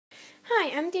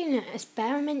Hi, I'm doing an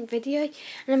experiment video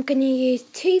and I'm going to use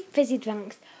two fizzy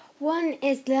drinks. One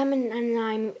is lemon and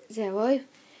lime zero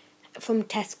from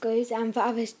Tesco's and the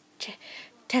other is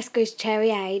Tesco's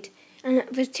Cherryade. And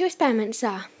the two experiments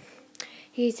are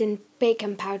using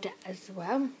baking powder as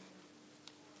well. I'm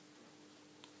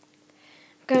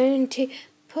going to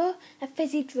pour a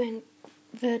fizzy drink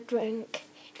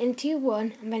into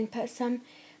one and then put a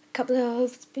couple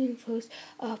of spoonfuls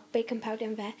of baking powder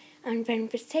in there, and then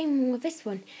the same with this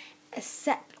one,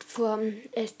 except from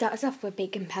it starts off with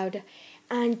baking powder,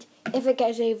 and if it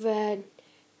gets over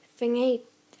thingy,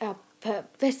 I'll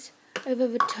put this over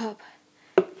the top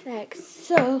like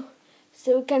so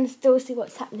we can still see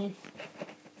what's happening.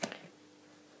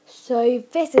 So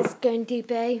this is going to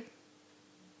be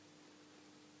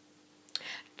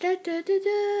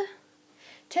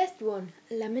test one,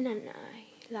 lemon and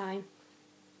lime.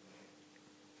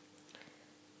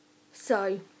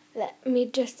 So let me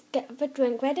just get the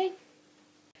drink ready.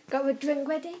 Got the drink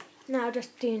ready. Now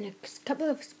just doing a couple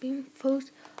of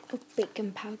spoonfuls of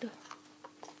baking powder.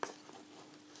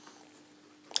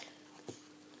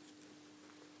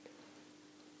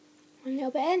 One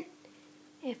little bit in.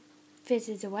 It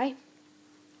fizzes away.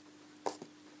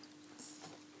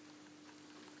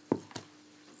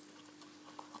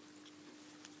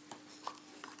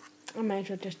 I might as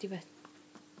well just do this.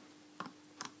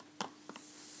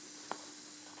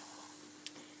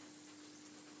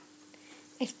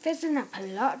 It's fizzing up a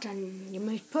lot and you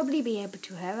might probably be able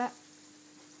to hear it.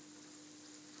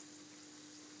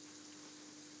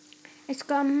 It's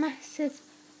got a massive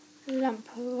lump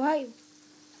right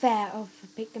there of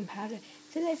baking powder.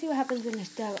 So let's see what happens when I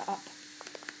stir it up.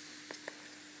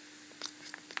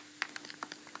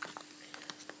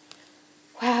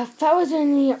 Wow, that was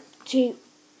only up to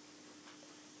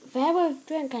there with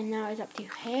drink and now it's up to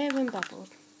here and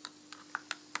bubbles.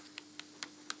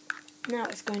 Now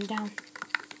it's going down.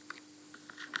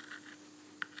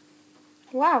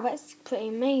 Wow, that's pretty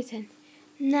amazing.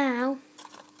 Now,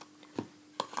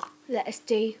 let's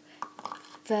do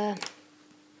the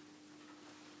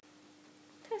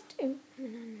test two.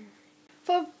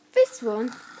 For this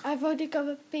one, I've already got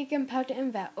the baking powder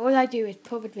in there. All I do is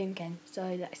pour the drink in.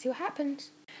 So let's see what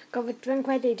happens. Got the drink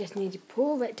ready, just need to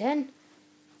pour it in.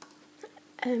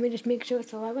 And let me just make sure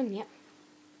it's the right one, yep.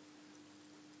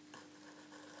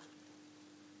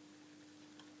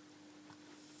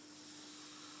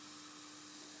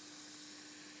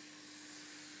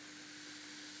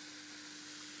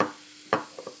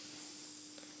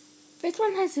 This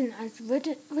one hasn't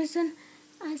risen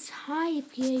as high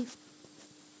if you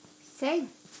see.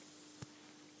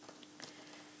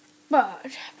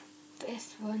 But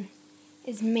this one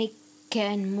is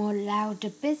making more louder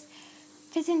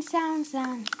fizzing sounds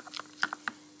and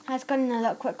has gotten a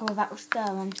lot quicker without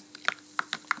stirring.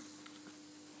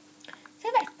 So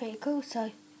that's pretty cool.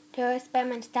 So 2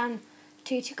 experiments down,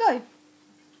 2 to go.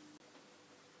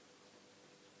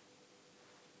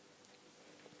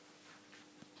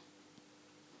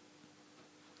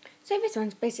 So this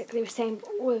one's basically the same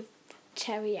with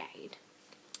Cherryade.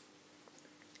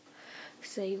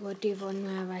 So you will do one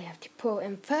where I have to pour it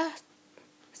in first.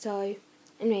 So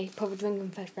anyway, pour the drink in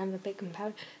first, then the baking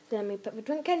powder. So let me put the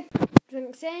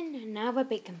drinks in, and now the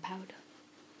baking powder.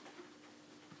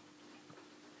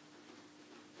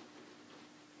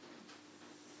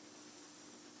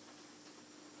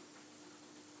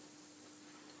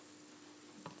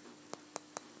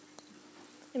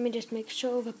 Let me just make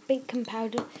sure the baking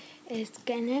powder is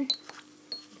getting in.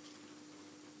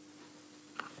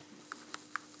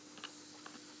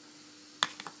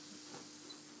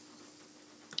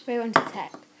 Wait one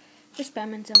sec. The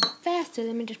experiments on fast, so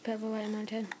let me just put the right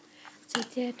amount in. So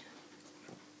it did.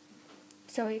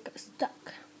 Sorry, it got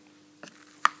stuck.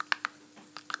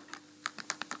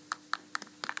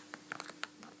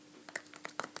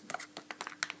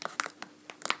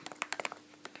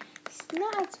 It's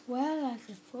not as well as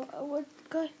I thought it would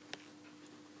go.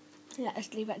 Let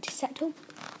us leave it to settle.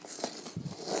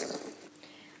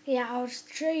 Yeah, I'll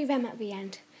show you them at the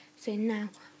end. So now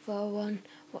for one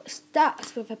what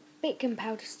starts with a baking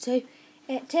powder, so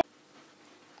it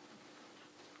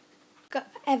got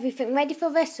everything ready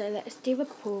for this, so let's do the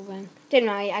pouring. Don't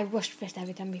worry, I wash this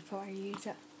every time before I use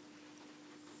it.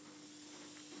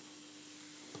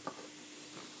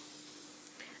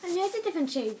 I know it's a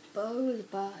different shaped bowl,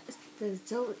 but the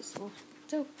results will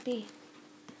still be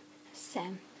the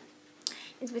same.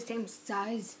 It's the same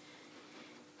size.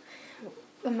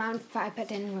 The amount that I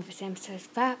put in with the same size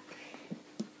that.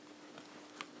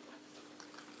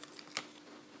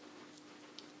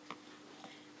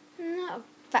 Not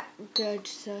that good,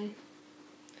 so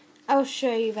I'll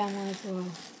show you them as well.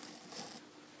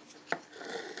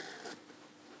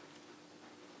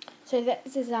 So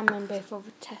let's examine both of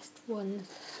the test ones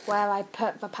where I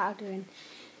put the powder in.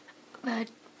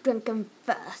 Drink them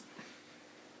first.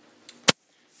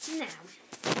 Now,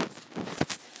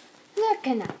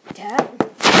 looking at it,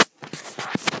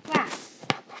 wow,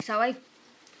 sorry,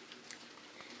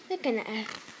 looking at it,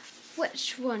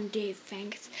 which one do you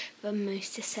think is the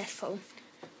most successful?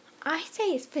 I say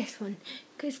it's this one,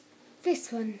 because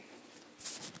this one,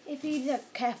 if you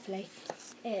look carefully,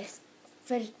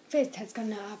 the fizz has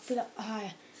gone up a lot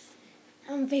higher.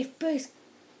 And this boost,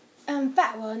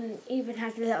 that one even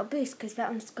has a little boost because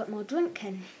that one's got more drink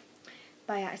in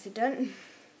by accident.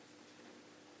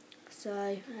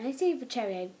 So I see the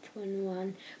cherry one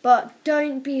won, but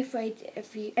don't be afraid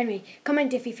if you. Anyway,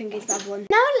 comment if you think it's the other one.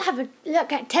 Now I'll have a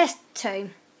look at test 2.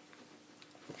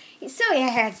 Sorry I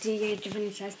had to use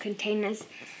different size containers,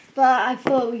 but I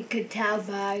thought we could tell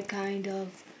by kind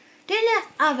of doing that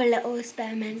other little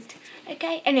experiment.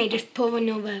 Okay, and I just pour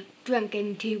another drink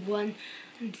into one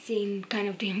and seeing kind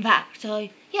of doing that. So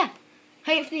yeah,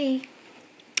 hopefully.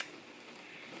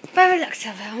 By the looks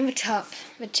of it, on the top,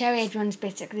 the cherry one's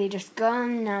basically just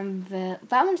gone, and that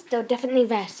one's still definitely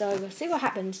there, so we'll see what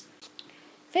happens.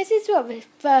 This is what the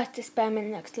first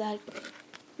experiment looks like.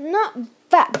 Not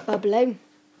that bubbly.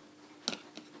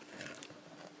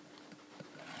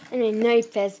 Anyway, no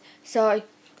fizz, so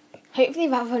hopefully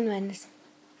that one wins.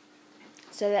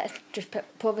 So let's just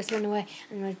pour this one away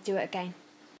and we'll do it again.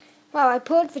 Well, I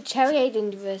poured the cherry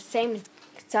into the same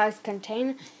size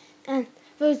container, and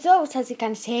the results, as you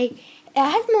can see, it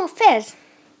has more fizz.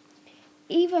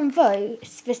 Even though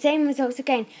it's the same results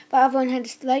again, but the other one had a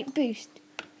slight boost.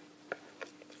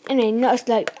 Anyway, not a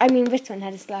slight, I mean this one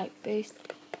had a slight boost.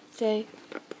 So,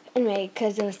 anyway,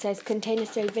 because it was size container,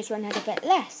 so this one had a bit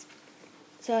less.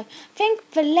 So, I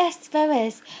think the less there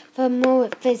is, the more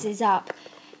it fizzes up.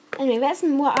 Anyway, that's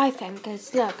what I think,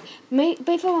 because look,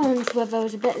 both the ones where there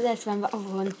was a bit less than the other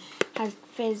one has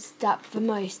fizzed up the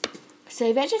most.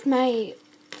 So that's just my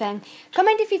thing.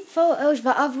 Comment if you thought it was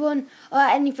the other one or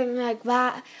anything like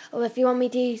that, or if you want me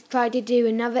to try to do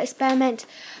another experiment,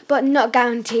 but not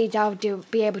guaranteed I'll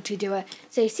be able to do it.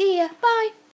 So see ya, bye!